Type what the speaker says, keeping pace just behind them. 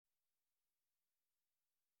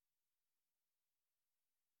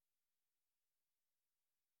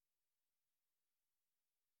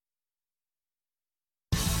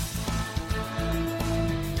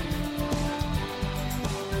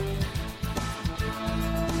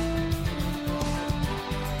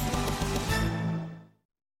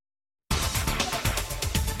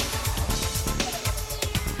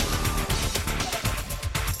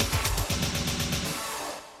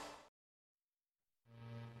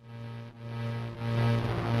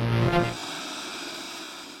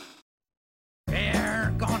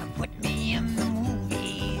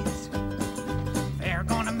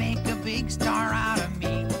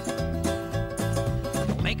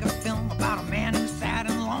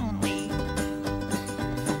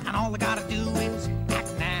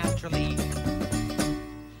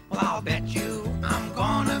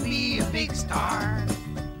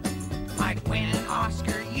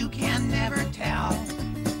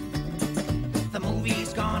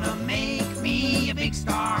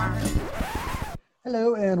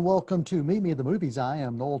Hello and welcome to Meet Me at the Movies. I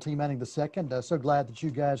am Noel T. Manning II. So glad that you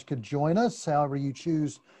guys could join us, however you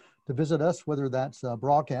choose to visit us, whether that's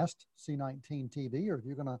broadcast, C19 TV, or if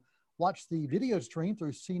you're going to watch the video stream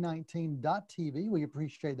through C19.tv, we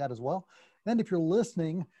appreciate that as well. And if you're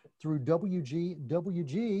listening through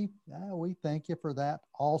WGWG, we thank you for that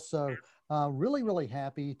also. Really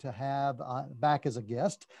happy to have back as a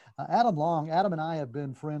guest Adam Long. Adam and I have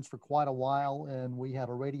been friends for quite a while, and we had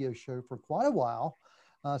a radio show for quite a while,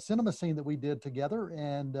 Cinema Scene, that we did together.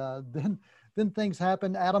 And then things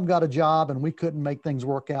happened. Adam got a job, and we couldn't make things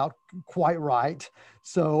work out quite right.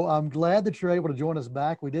 So I'm glad that you're able to join us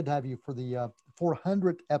back. We did have you for the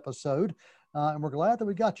 400th episode. And we're glad that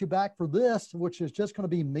we got you back for this, which is just going to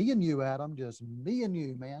be me and you, Adam. Just me and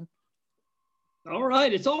you, man. All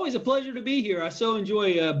right. It's always a pleasure to be here. I so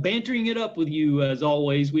enjoy bantering it up with you, as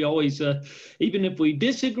always. We always, even if we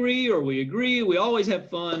disagree or we agree, we always have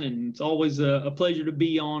fun, and it's always a pleasure to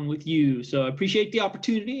be on with you. So I appreciate the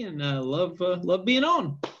opportunity, and love being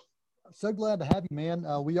on. So glad to have you, man.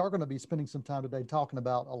 We are going to be spending some time today talking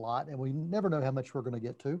about a lot, and we never know how much we're going to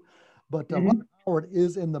get to. But Ron Howard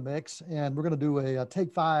is in the mix, and we're going to do a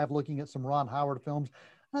take 5 looking at some Ron Howard films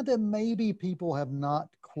that maybe people have not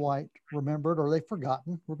quite remembered or they've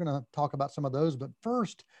forgotten. We're going to talk about some of those. But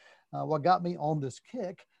first, what got me on this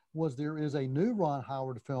kick was there is a new Ron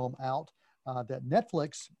Howard film out that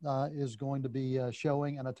Netflix is going to be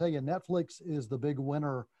showing. And I tell you, Netflix is the big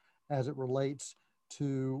winner as it relates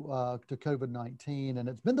to COVID-19. And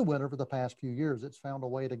it's been the winner for the past few years. It's found a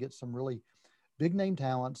way to get some really big name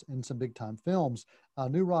talents and some big time films. A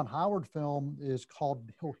new Ron Howard film is called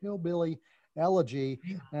Hillbilly Elegy,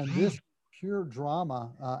 and this pure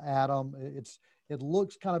drama, Adam. It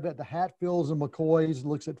looks kind of at the Hatfields and McCoys,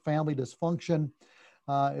 looks at family dysfunction.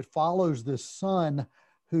 It follows this son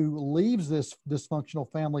who leaves this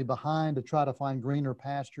dysfunctional family behind to try to find greener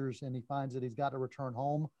pastures, and he finds that he's got to return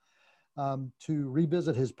home to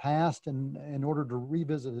revisit his past, and in order to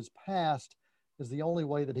revisit his past is the only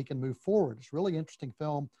way that he can move forward. It's a really interesting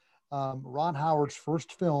film. Ron Howard's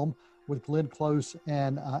first film with Glenn Close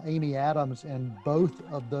and Amy Adams, and both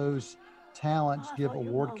of those talents give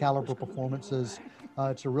award caliber performances.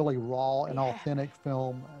 It's a really raw and authentic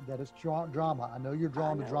film that is drama. I know you're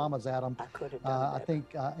drawn to dramas, Adam. I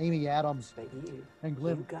think Amy Adams and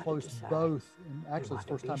Glenn Close both, and actually it's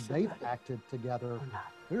the first time they've acted together,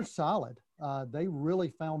 they're solid. They really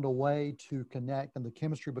found a way to connect, and the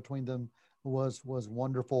chemistry between them was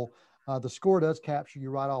wonderful. The score does capture you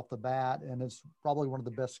right off the bat, and it's probably one of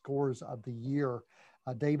the best scores of the year.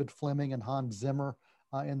 David Fleming and Hans Zimmer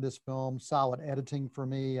in this film. Solid editing for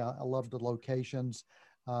me. I love the locations.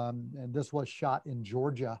 And this was shot in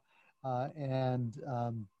Georgia. I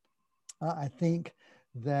think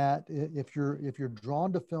that if you're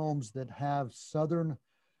drawn to films that have Southern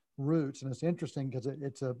roots, and it's interesting because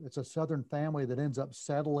it's a Southern family that ends up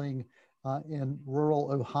settling in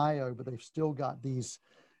rural Ohio, but they've still got these,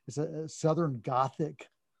 it's a Southern Gothic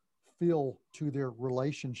feel to their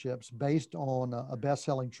relationships based on a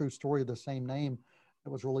best-selling true story of the same name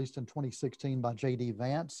that was released in 2016 by J.D.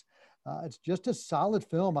 Vance. It's just a solid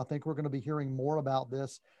film. I think we're going to be hearing more about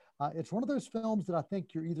this. It's one of those films that I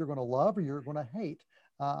think you're either going to love or you're going to hate.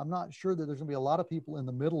 I'm not sure that there's going to be a lot of people in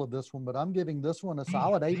the middle of this one, but I'm giving this one a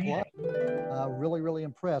solid A+. Really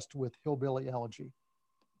impressed with Hillbilly Elegy.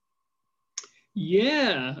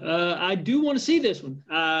 Yeah, I do want to see this one.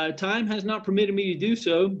 Time has not permitted me to do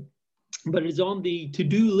so, but it's on the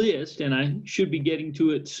to-do list, and I should be getting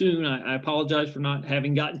to it soon. I apologize for not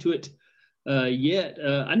having gotten to it yet.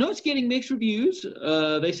 I know it's getting mixed reviews.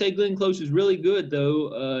 They say Glenn Close is really good,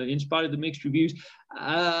 though, in spite of the mixed reviews.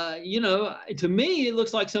 To me, it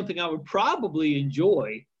looks like something I would probably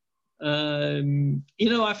enjoy.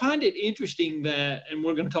 I find it interesting that, and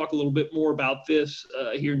we're going to talk a little bit more about this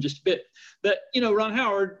here in just a bit, that, Ron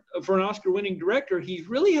Howard, for an Oscar-winning director, he's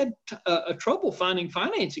really had a trouble finding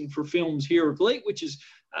financing for films here of late, which is,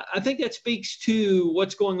 I think that speaks to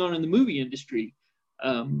what's going on in the movie industry.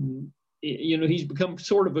 He's become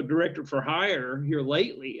sort of a director for hire here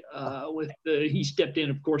lately. He stepped in,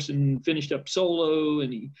 of course, and finished up Solo,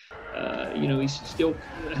 and he still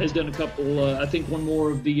has done a couple. I think one more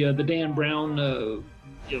of the Dan Brown,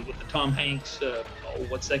 with the Tom Hanks.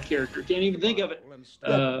 What's that character? Can't even think of it.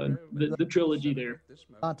 The trilogy there.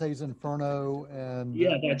 Dante's Inferno and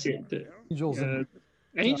that's it. Angels and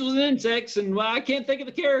Angels and Insects, and I can't think of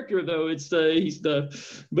the character though.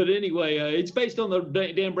 But anyway, it's based on the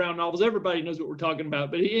Dan Brown novels. Everybody knows what we're talking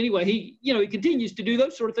about. But anyway, he continues to do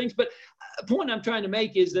those sort of things. But the point I'm trying to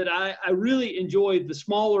make is that I really enjoy the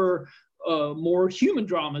smaller, more human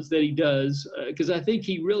dramas that he does, because I think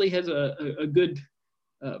he really has a good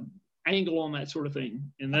angle on that sort of thing.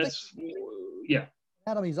 And that's, yeah.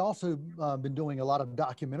 Adam, he's also been doing a lot of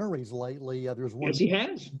documentaries lately. There's one Yes, he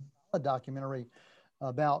has. A documentary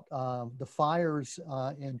about the fires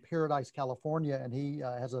in Paradise, California, and he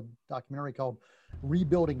has a documentary called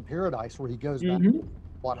Rebuilding Paradise, where he goes back to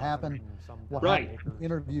what happened,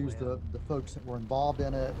 interviews the folks that were involved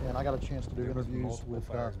in it. And I got a chance to do interviews with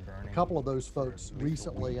a couple of those folks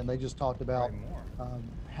recently, and they just talked about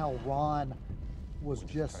how Ron was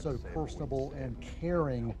just so personable and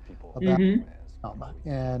caring about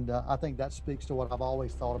and I think that speaks to what I've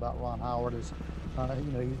always thought about Ron Howard is,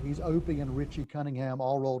 you know, he's Opie and Richie Cunningham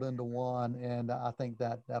all rolled into one, and I think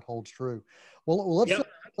that holds true. Well,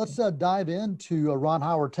 let's dive into Ron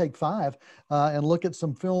Howard Take 5 and look at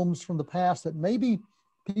some films from the past that maybe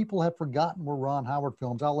people have forgotten were Ron Howard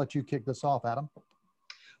films. I'll let you kick this off, Adam.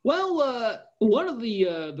 Well, one of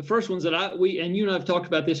the first ones that you and I have talked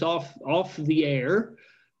about this off the air.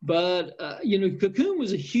 But, you know, Cocoon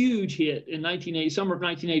was a huge hit in summer of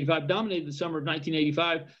 1985, dominated the summer of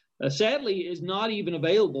 1985. Sadly, is not even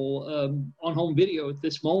available on home video at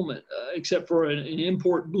this moment, except for an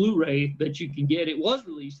import Blu-ray that you can get. It was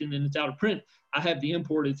released and then it's out of print. I have the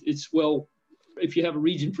import. It's well, if you have a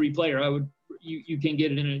region-free player, you can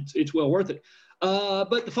get it and it's well worth it.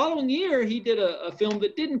 But the following year, he did a film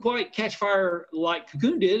that didn't quite catch fire like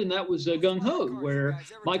Cocoon did, and that was Gung Ho, where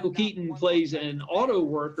Michael Keaton plays an auto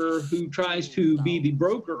worker who tries to be the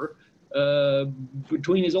broker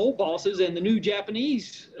between his old bosses and the new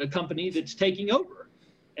Japanese company that's taking over.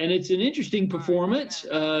 And it's an interesting performance.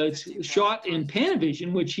 It's shot in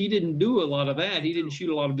Panavision, which he didn't do a lot of that. He didn't shoot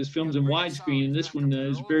a lot of his films in widescreen, and this one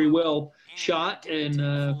is very well shot and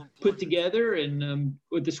put together, and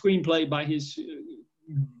with the screenplay by his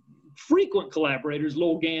frequent collaborators,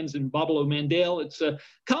 Lowell Gans and Babalo Mandel. It's a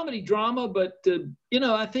comedy drama, but you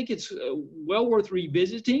know, I think it's well worth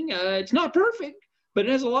revisiting. It's not perfect, but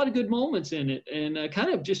it has a lot of good moments in it, and kind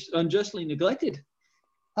of just unjustly neglected.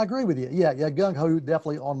 I agree with you. Yeah, Gung Ho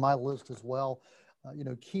definitely on my list as well. You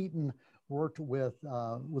know, Keaton worked with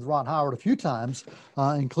Ron Howard a few times,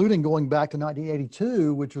 including going back to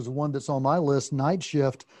 1982, which was one that's on my list, Night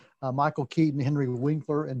Shift, Michael Keaton, Henry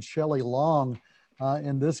Winkler, and Shelley Long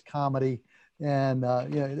in this comedy. And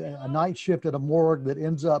you know, a night shift at a morgue that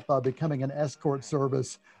ends up becoming an escort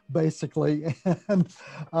service, basically. And,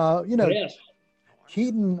 you know, yes.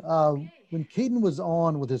 Keaton, when Keaton was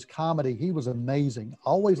on with his comedy, he was amazing.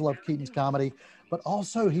 Always loved Keaton's comedy, but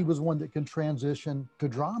also he was one that can transition to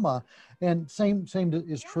drama. And same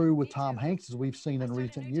is true with Tom Hanks, as we've seen in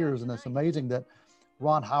recent years. And it's amazing that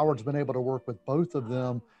Ron Howard's been able to work with both of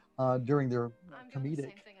them during their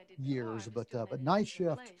comedic years. But Night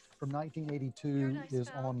Shift from 1982 is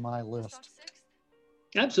on my list.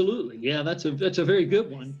 Absolutely, yeah, that's a very good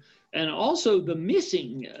one. And also The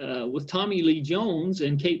Missing with Tommy Lee Jones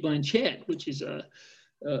and Cate Blanchett, which is a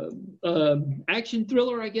action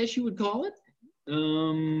thriller, I guess you would call it.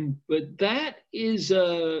 But that is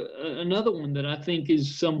another one that I think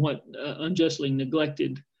is somewhat unjustly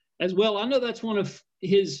neglected as well. I know that's one of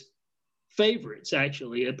his favorites,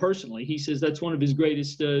 actually, personally. He says that's one of his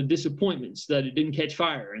greatest disappointments, that it didn't catch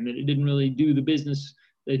fire and that it didn't really do the business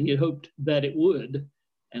that he had hoped that it would.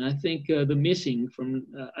 And I think The Missing from,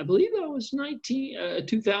 I believe that was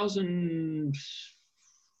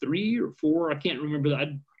 2003 or 4. I can't remember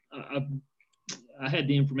that. I had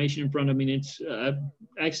the information in front of me, and I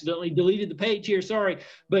accidentally deleted the page here, sorry.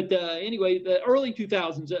 But anyway, the early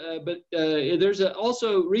 2000s. But there's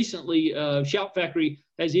also recently, Shout Factory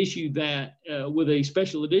has issued that with a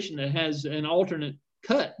special edition that has an alternate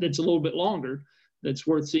cut that's a little bit longer. That's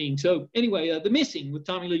worth seeing. So anyway, The Missing with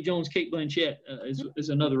Tommy Lee Jones, Cate Blanchett is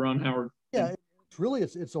another Ron Howard. Yeah,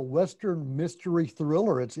 it's a Western mystery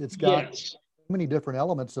thriller. It's got so many different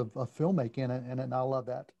elements of filmmaking in it, and I love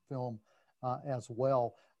that film as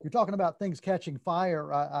well. You're talking about things catching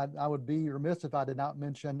fire. I would be remiss if I did not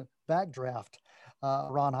mention Backdraft,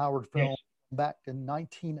 Ron Howard film back in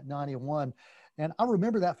 1991. And I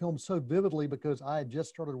remember that film so vividly because I had just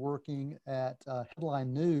started working at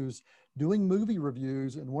Headline News doing movie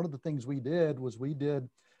reviews. And one of the things we did was we did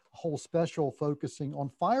a whole special focusing on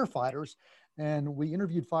firefighters. And we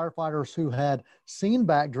interviewed firefighters who had seen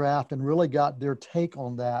Backdraft and really got their take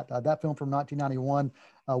on that. That film from 1991,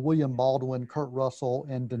 William Baldwin, Kurt Russell,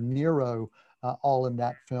 and De Niro all in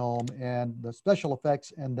that film. And the special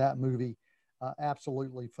effects in that movie,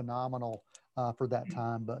 absolutely phenomenal for that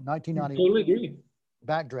time. But 1991, totally agree.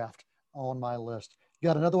 Backdraft on my list. You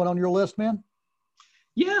got another one on your list, man?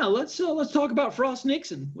 Yeah, let's talk about Frost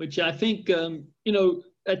Nixon, which I think you know,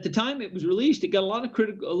 at the time it was released, it got a lot of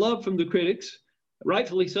critical love from the critics,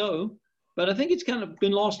 rightfully so. but I think it's kind of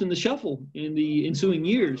been lost in the shuffle in the ensuing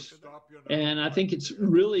years. And I think it's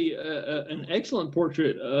really an excellent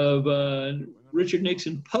portrait of Richard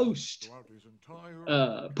Nixon post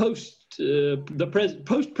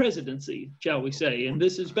presidency, shall we say. And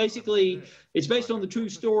this is basically, it's based on the true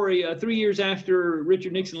story 3 years after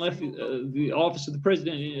Richard Nixon left the office of the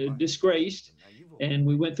president disgraced, and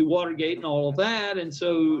we went through Watergate and all of that. And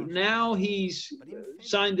so now he's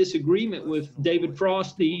signed this agreement with David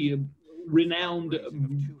Frost, the renowned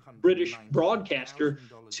British broadcaster,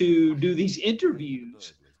 to do these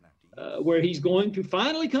interviews where he's going to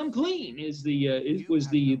finally come clean was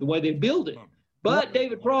the way they build it. But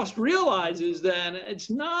David Frost realizes that it's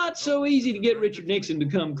not so easy to get Richard Nixon to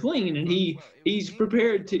come clean, and he's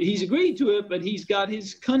agreed to it, but he's got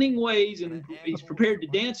his cunning ways, and he's prepared to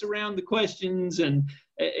dance around the questions. And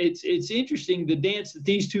it's interesting the dance that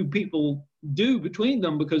these two people do between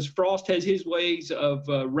them, because Frost has his ways of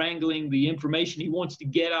wrangling the information he wants to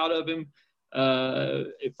get out of him.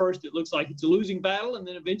 At first it looks like it's a losing battle, and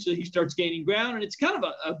then eventually he starts gaining ground, and it's kind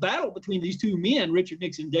of a battle between these two men, Richard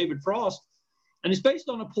Nixon and David Frost. And it's based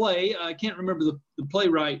on a play. I can't remember the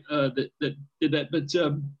playwright that did that, but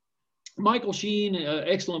Michael Sheen,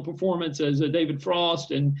 excellent performance as David Frost.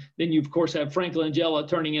 And then you, of course, have Frank Langella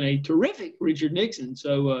turning in a terrific Richard Nixon.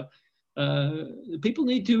 So people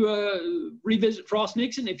need to revisit Frost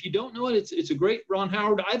Nixon. If you don't know it, it's a great Ron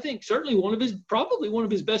Howard. I think certainly probably one of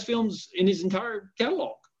his best films in his entire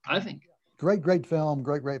catalog, I think. Great film.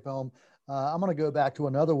 Great film. I'm going to go back to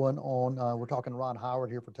another one on, we're talking Ron Howard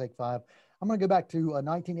here for Take 5. I'm going to go back to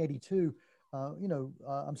 1982,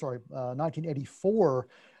 1984.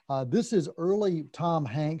 This is early Tom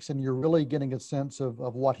Hanks, and you're really getting a sense of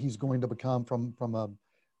what he's going to become from a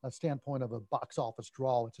standpoint of a box office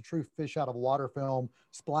draw. It's a true fish out of water film.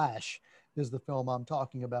 Splash is the film I'm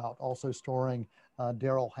talking about, also starring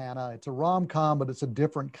Daryl Hannah. It's a rom-com, but it's a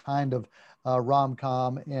different kind of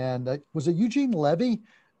rom-com. And was it Eugene Levy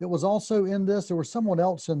that was also in this? There was someone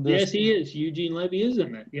else in this. Yes, he is. Eugene Levy is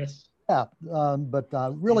in it, yes. Yeah, but I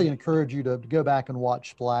really encourage you to go back and watch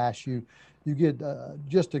Splash. You get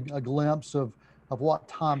just a glimpse of what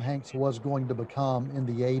Tom Hanks was going to become in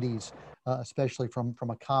the 80s, especially from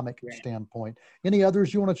a comic standpoint. Any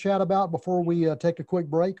others you want to chat about before we take a quick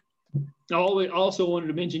break? I also wanted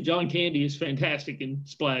to mention John Candy is fantastic in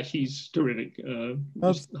Splash. He's terrific,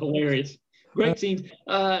 just hilarious. Great scenes.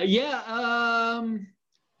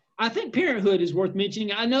 I think Parenthood is worth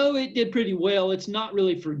mentioning. I know it did pretty well. It's not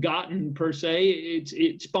really forgotten per se.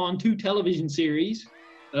 It spawned 2 television series.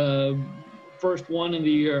 First one in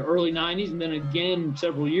the early 90s, and then again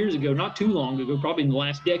several years ago, not too long ago, probably in the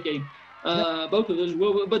last decade. Both of those,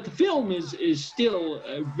 but the film is still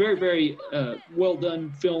a very, very well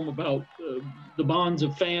done film about the bonds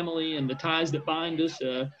of family and the ties that bind us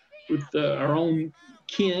with our own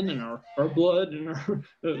kin and our blood and our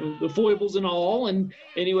the foibles and all. And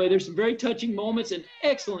anyway, there's some very touching moments, an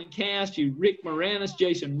excellent cast. Rick Moranis,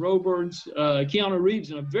 Jason Robards, Keanu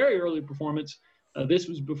Reeves in a very early performance. This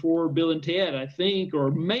was before Bill and Ted, I think, or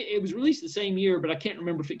it was released the same year, but I can't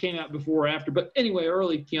remember if it came out before or after. But anyway,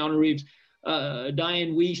 early Keanu Reeves,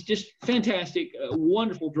 Diane Wiest, just fantastic,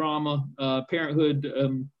 wonderful drama. Parenthood,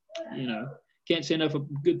 can't say enough of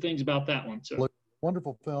good things about that one. So.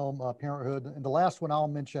 Wonderful film, Parenthood. And the last one I'll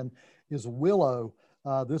mention is Willow.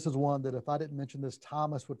 This is one that if I didn't mention this,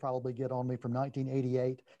 Thomas would probably get on me, from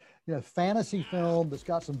 1988. Fantasy film that's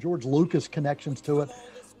got some George Lucas connections to it.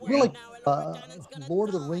 Really Lord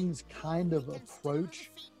of the Rings kind of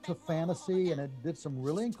approach to fantasy, and it did some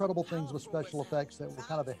really incredible things with special effects that were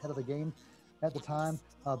kind of ahead of the game at the time.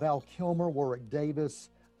 Val Kilmer, Warwick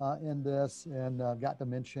Davis in this, and got to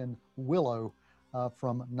mention Willow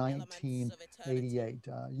from 1988.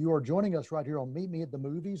 You are joining us right here on Meet Me at the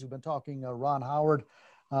Movies. We've been talking Ron Howard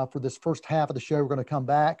for this first half of the show. We're going to come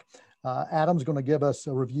back. Adam's going to give us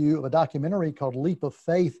a review of a documentary called Leap of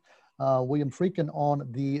Faith, William Friedkin on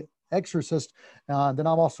The Exorcist. Then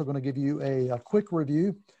I'm also going to give you a quick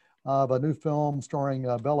review of a new film starring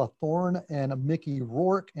Bella Thorne and Mickey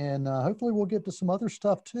Rourke. And hopefully we'll get to some other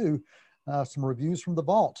stuff too, some reviews from the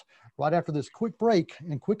vault right after this quick break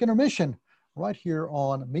and quick intermission right here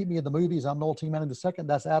on Meet Me at the Movies. I'm Noel T. Manning II.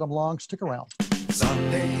 That's Adam Long. Stick around.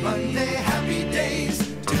 Sunday, Monday, happy days.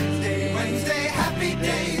 Tuesday, Wednesday, happy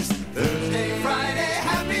days. Thursday, Friday,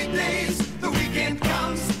 happy days. The weekend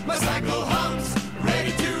comes, my cycle hums,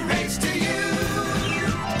 ready to race to you.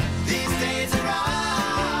 These days are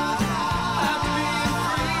all happy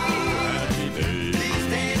and free. These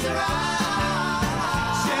days are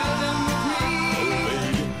all, share them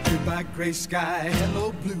with me. Goodbye, gray sky,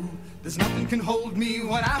 hello, blue. There's nothing can hold me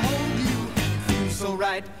when I hold you. Through so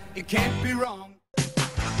right, it can't be wrong.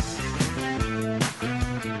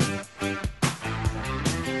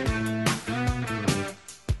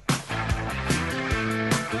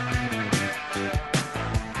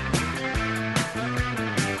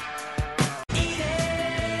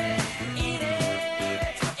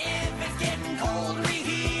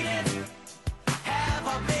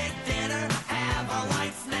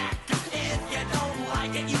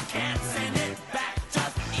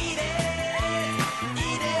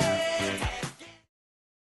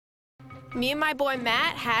 Me and my boy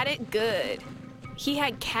Matt had it good. He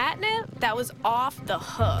had catnip that was off the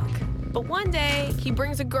hook. But one day, he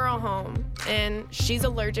brings a girl home, and she's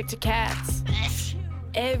allergic to cats.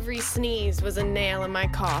 Every sneeze was a nail in my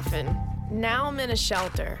coffin. Now I'm in a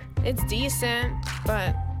shelter. It's decent,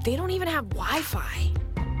 but they don't even have Wi-Fi.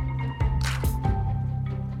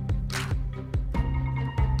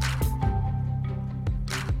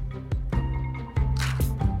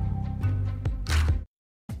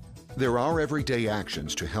 There are everyday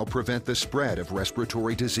actions to help prevent the spread of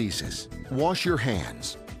respiratory diseases. Wash your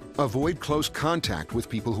hands. Avoid close contact with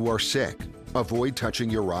people who are sick. Avoid touching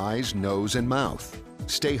your eyes, nose, and mouth.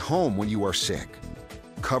 Stay home when you are sick.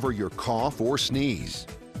 Cover your cough or sneeze.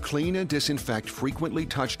 Clean and disinfect frequently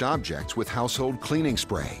touched objects with household cleaning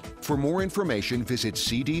spray. For more information, visit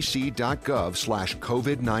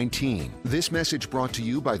cdc.gov/COVID-19. This message brought to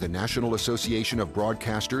you by the National Association of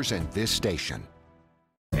Broadcasters and this station.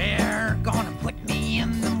 They're gonna put me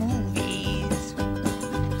in the movies.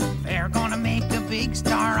 They're gonna make a big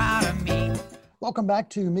star out of me. Welcome back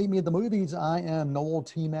to Meet Me at the Movies. I am Noel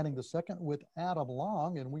T. Manning II with Adam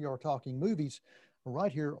Long, and we are talking movies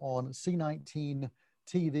right here on C19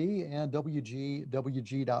 TV and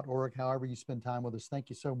WGWG.org. However you spend time with us, thank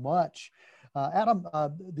you so much. Adam,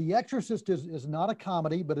 The Exorcist is not a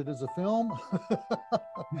comedy, but it is a film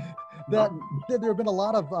that there have been a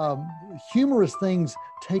lot of humorous things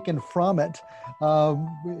taken from it.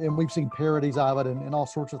 And we've seen parodies of it and all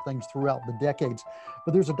sorts of things throughout the decades.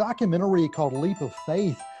 But there's a documentary called Leap of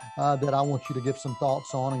Faith that I want you to give some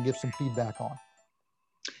thoughts on and give some feedback on.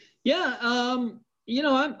 Yeah, you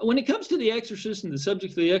know, when it comes to The Exorcist and the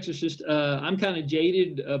subject of The Exorcist, I'm kind of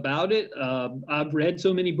jaded about it. I've read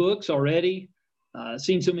so many books already,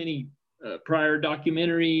 seen so many prior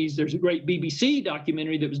documentaries. There's a great BBC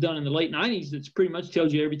documentary that was done in the late 90s that's pretty much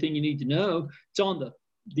tells you everything you need to know. It's on the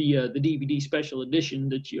DVD special edition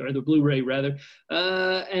or the Blu-ray rather.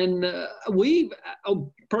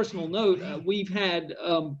 Personal note, we've had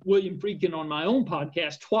William Friedkin on my own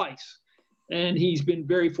podcast twice, and he's been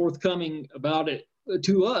very forthcoming about it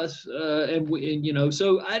to us, and you know,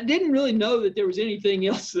 so I didn't really know that there was anything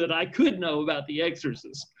else that I could know about The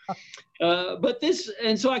Exorcist. So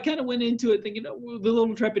I kind of went into it thinking, with a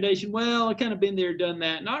little trepidation. Well, I kind of been there, done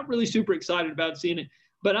that. Not really super excited about seeing it,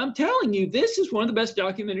 but I'm telling you, this is one of the best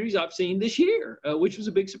documentaries I've seen this year, which was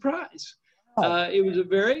a big surprise. It was a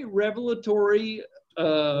very revelatory,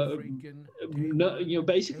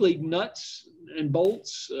 basically nuts and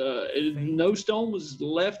bolts. No stone was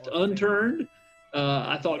left unturned.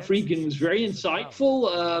 I thought Friedkin was very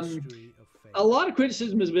insightful. A lot of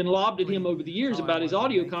criticism has been lobbed at him over the years about his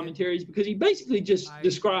audio commentaries because he basically just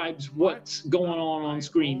describes what's going on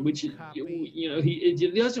screen, which, you know,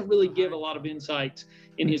 he doesn't really give a lot of insights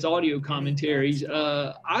in his audio commentaries.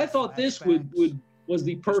 I thought this was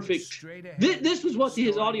the perfect, this was what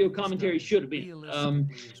his audio commentary should have been,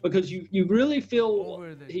 because you really feel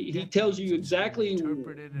he tells you exactly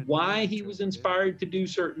why he was inspired to do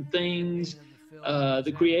certain things.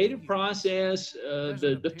 The creative process,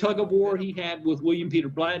 the tug of war he had with William Peter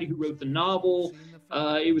Blatty, who wrote the novel.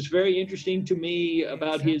 It was very interesting to me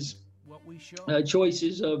about his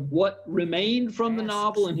choices of what remained from the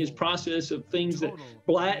novel and his process of things that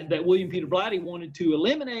William Peter Blatty wanted to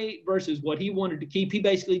eliminate versus what he wanted to keep. He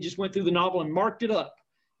basically just went through the novel and marked it up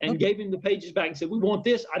and gave him the pages back and said, we want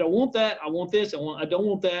this, I don't want that, I want this, I don't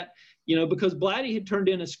want that. You know, because Blatty had turned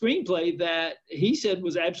in a screenplay that he said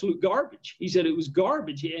was absolute garbage. He said it was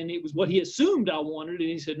garbage, and it was what he assumed I wanted. And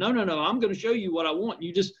he said, no, I'm going to show you what I want.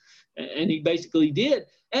 And he basically did.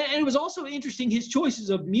 And it was also interesting, his choices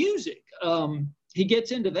of music. He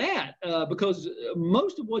gets into that because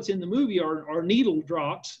most of what's in the movie are needle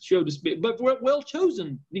drops, so to speak, but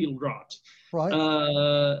well-chosen needle drops. Right.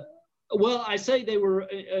 Well, I say they were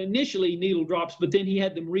initially needle drops, but then he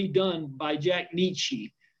had them redone by Jack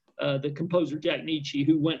Nitzsche. The composer Jack Nitzsche,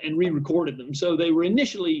 who went and re-recorded them. So they were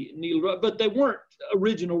initially needle, but they weren't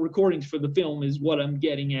original recordings for the film, is what I'm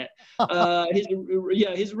getting at. His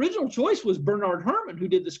original choice was Bernard Herrmann, who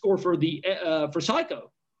did the score for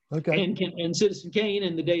Psycho. Okay. And Citizen Kane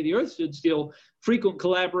and The Day the Earth Stood Still, frequent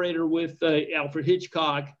collaborator with Alfred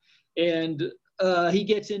Hitchcock. And he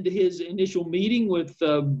gets into his initial meeting with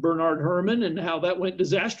Bernard Herrmann and how that went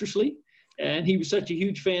disastrously. And he was such a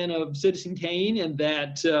huge fan of Citizen Kane, and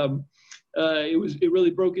that it really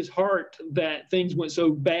broke his heart that things went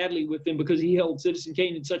so badly with him, because he held Citizen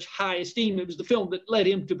Kane in such high esteem. It was the film that led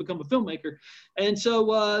him to become a filmmaker. And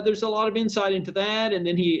so there's a lot of insight into that. And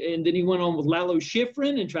then he went on with Lalo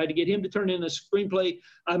Schifrin and tried to get him to turn in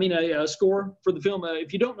a score for the film.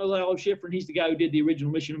 If you don't know Lalo Schifrin, he's the guy who did the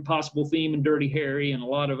original Mission Impossible theme and Dirty Harry and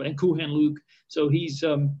and Cool Hand Luke. So he's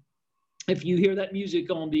if you hear that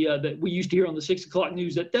music on the that we used to hear on the 6 o'clock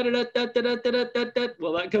news, that da da da da da da da da da,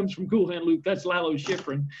 well, that comes from Cool Hand Luke. That's Lalo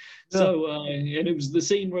Schifrin. Yeah. So and it was the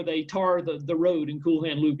scene where they tar the road in Cool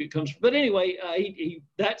Hand Luke. It comes from. But anyway,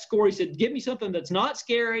 that score, he said, give me something that's not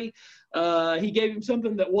scary. He gave him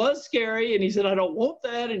something that was scary, and he said, I don't want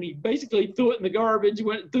that. And he basically threw it in the garbage,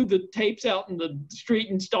 went threw the tapes out in the street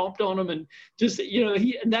and stomped on them, and just,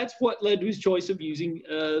 and that's what led to his choice of using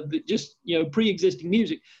pre-existing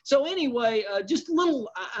music. So anyway, just a little,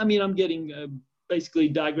 I'm getting basically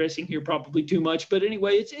digressing here probably too much, but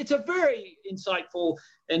anyway, it's a very insightful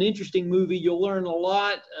and interesting movie. You'll learn a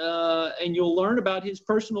lot, and you'll learn about his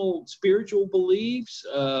personal spiritual beliefs,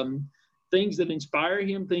 things that inspire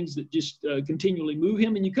him, things that just continually move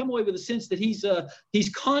him. And you come away with a sense that he's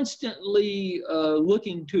constantly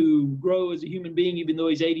looking to grow as a human being, even though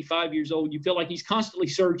he's 85 years old. You feel like he's constantly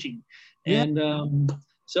searching. Yeah. And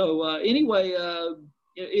anyway,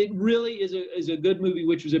 it really is a good movie,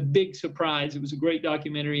 which was a big surprise. It was a great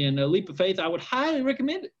documentary, and Leap of Faith, I would highly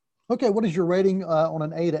recommend it. Okay, what is your rating on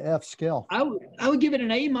an A to F scale? I would give it an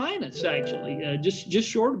A-, actually, just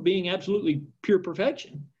short of being absolutely pure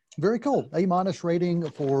perfection. Very cool. A- rating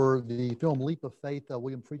for the film Leap of Faith,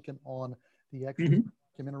 William Friedkin, on the Extras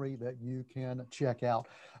documentary that you can check out.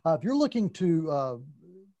 If you're looking to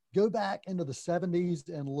go back into the 70s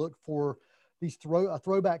and look for a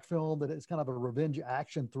throwback film that is kind of a revenge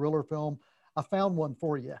action thriller film, I found one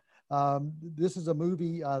for you. This is a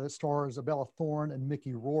movie that stars Bella Thorne and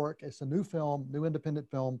Mickey Rourke. It's a new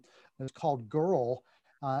independent film. It's called Girl.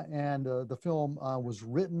 And the film was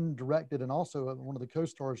written, directed, and also one of the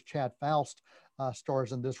co-stars, Chad Faust,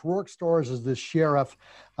 stars in this. Rourke stars as this sheriff.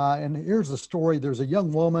 And here's the story. There's a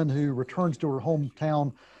young woman who returns to her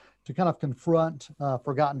hometown to kind of confront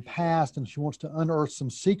forgotten past, and she wants to unearth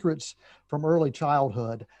some secrets from early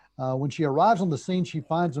childhood. When she arrives on the scene, she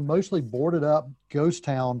finds a mostly boarded up ghost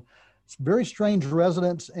town. It's very strange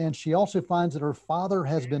residents, and she also finds that her father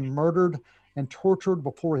has been murdered and tortured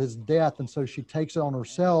before his death. And so she takes it on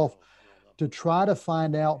herself to try to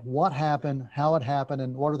find out what happened, how it happened,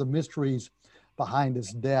 and what are the mysteries behind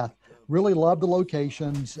his death. Really love the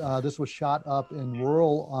locations. This was shot up in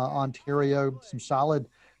rural Ontario, some solid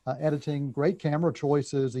editing, great camera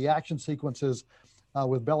choices. The action sequences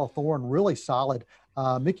with Bella Thorne, really solid.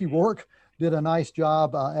 Mickey Rourke did a nice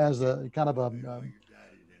job as a kind of a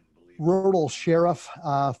rural sheriff.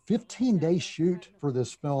 15-day shoot for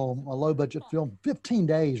this film, a low-budget film. 15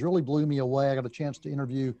 days really blew me away. I got a chance to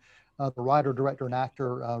interview the writer, director, and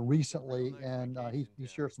actor recently, and he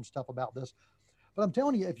shared some stuff about this. But I'm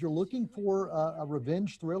telling you, if you're looking for a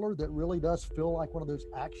revenge thriller that really does feel like one of those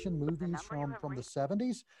action movies from the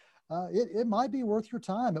 70s, it might be worth your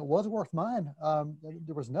time. It was worth mine.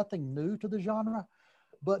 There was nothing new to the genre,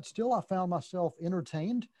 but still I found myself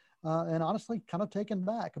entertained and honestly kind of taken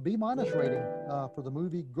back. A B- rating for the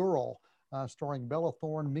movie Girl, starring Bella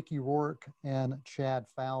Thorne, Mickey Rourke, and Chad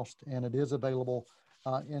Faust. And it is available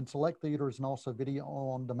in select theaters and also video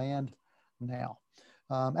on demand now.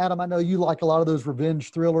 Adam, I know you like a lot of those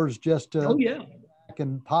revenge thrillers, just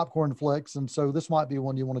and popcorn flicks, and so this might be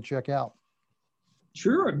one you want to check out.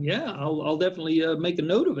 Sure, yeah, I'll definitely make a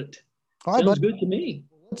note of it. All right, sounds good to me.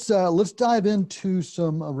 Let's dive into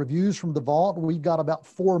some reviews from the vault. We've got about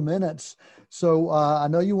 4 minutes, so I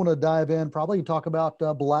know you want to dive in, probably talk about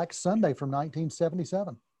Black Sunday from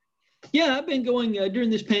 1977. Yeah, I've been going during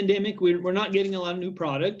this pandemic. We're not getting a lot of new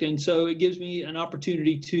product, and so it gives me an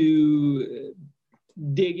opportunity to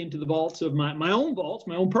dig into the vaults of my own vaults,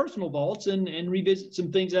 my own personal vaults, and revisit some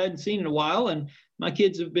things I hadn't seen in a while. And my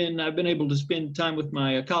kids I've been able to spend time with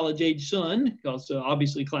my college-age son, because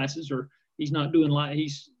obviously classes are, he's not doing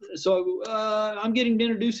I'm getting to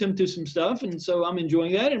introduce him to some stuff, and so I'm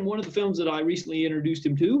enjoying that. And one of the films that I recently introduced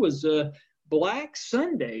him to was Black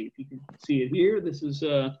Sunday. If you can see it here, this is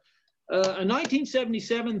a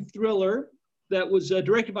 1977 thriller that was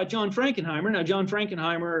directed by John Frankenheimer. Now, John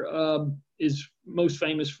Frankenheimer is most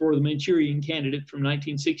famous for The Manchurian Candidate from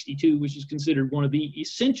 1962, which is considered one of the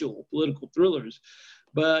essential political thrillers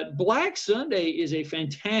But Black Sunday is a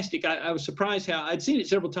fantastic, I was surprised how, I'd seen it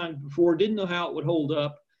several times before, didn't know how it would hold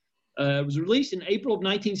up. It was released in April of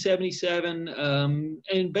 1977,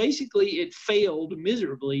 and basically it failed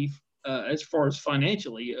miserably as far as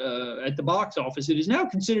financially at the box office. It is now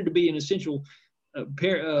considered to be an essential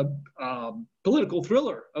political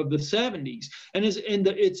thriller of the 70s. And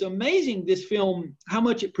it's amazing, this film, how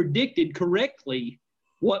much it predicted correctly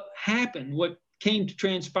what happened, what came to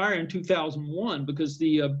transpire in 2001, because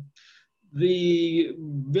the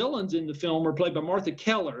villains in the film are played by Martha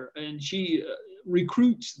Keller, and she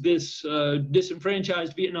recruits this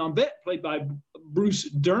disenfranchised Vietnam vet played by Bruce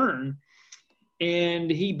Dern. And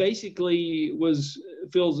he basically he was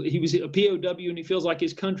a POW, and he feels like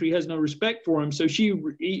his country has no respect for him. So she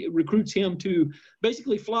recruits him to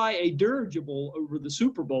basically fly a dirigible over the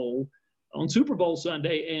Super Bowl on Super Bowl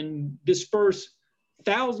Sunday and disperse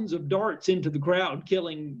thousands of darts into the crowd,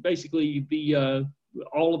 killing basically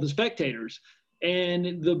all of the spectators.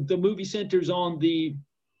 And the movie centers on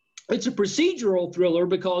it's a procedural thriller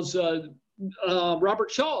because Robert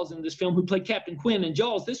Shaw is in this film, who played Captain Quinn in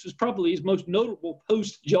Jaws. This was probably his most notable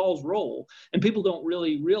post-Jaws role, and people don't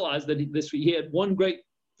really realize that he had one great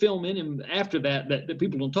film in him after that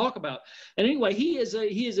people don't talk about. And anyway, he is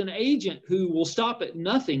an agent who will stop at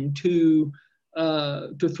nothing to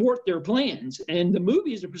thwart their plans. And the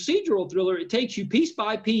movie is a procedural thriller. It takes you piece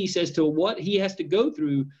by piece as to what he has to go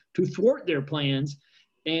through to thwart their plans.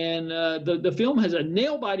 And the film has a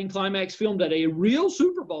nail-biting climax filmed at a real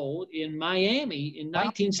Super Bowl in Miami in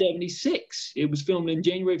 1976. It was filmed in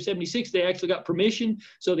January of 76. They actually got permission.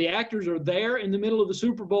 So the actors are there in the middle of the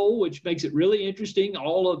Super Bowl, which makes it really interesting.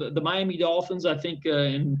 All of the Miami Dolphins, I think,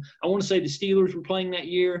 and I want to say the Steelers were playing that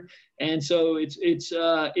year. And so it's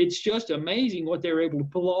just amazing what they were able to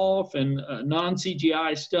pull off, and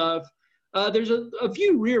non-CGI stuff. There's a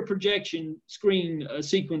few rear projection screen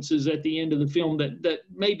sequences at the end of the film that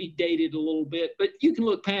may be dated a little bit, but you can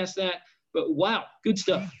look past that. But wow, good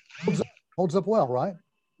stuff. Holds up well, right?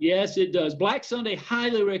 Yes, it does. Black Sunday,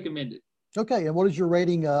 highly recommended. Okay, and what is your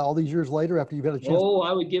rating all these years later after you've had a chance? Oh,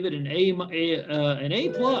 I would give it an A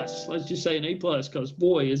plus. Let's just say an A plus, because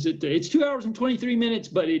boy, it's 2 hours and 23 minutes,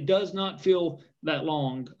 but it does not feel that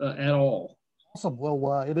long at all. Awesome.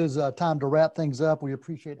 Well, it is time to wrap things up. We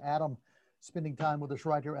appreciate Adam spending time with us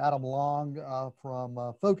right here. Adam Long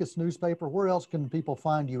from Focus Newspaper. Where else can people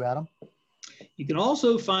find you, Adam? You can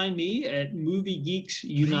also find me at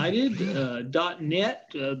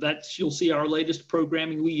MovieGeeksUnited.net. You'll see our latest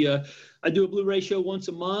programming. I do a Blu-ray show once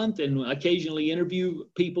a month, and occasionally interview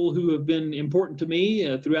people who have been important to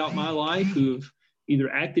me throughout my life, who have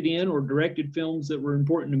either acted in or directed films that were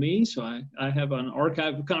important to me. So I have an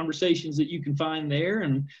archive of conversations that you can find there,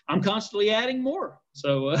 and I'm constantly adding more.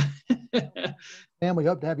 So, and we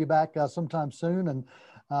hope to have you back sometime soon. And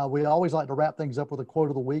we always like to wrap things up with a quote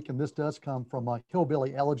of the week, and this does come from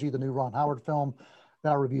Hillbilly Elegy, the new Ron Howard film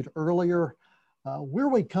that I reviewed earlier. Where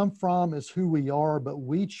we come from is who we are, but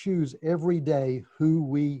we choose every day who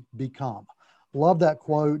we become. Love that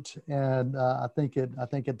quote, and I think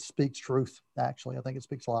it speaks truth. Actually, I think it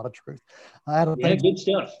speaks a lot of truth. Adam, good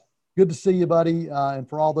stuff. Good to see you, buddy. And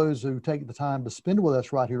for all those who take the time to spend with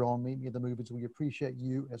us right here on Meet Me at the Movies, we appreciate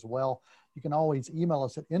you as well. You can always email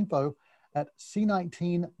us at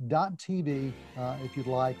info@c19.tv if you'd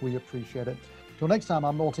like. We appreciate it. Till next time,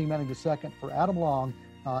 I'm Noel T. Manning II for Adam Long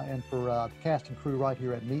and for the cast and crew right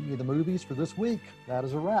here at Meet Me at the Movies for this week. That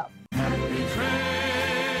is a wrap.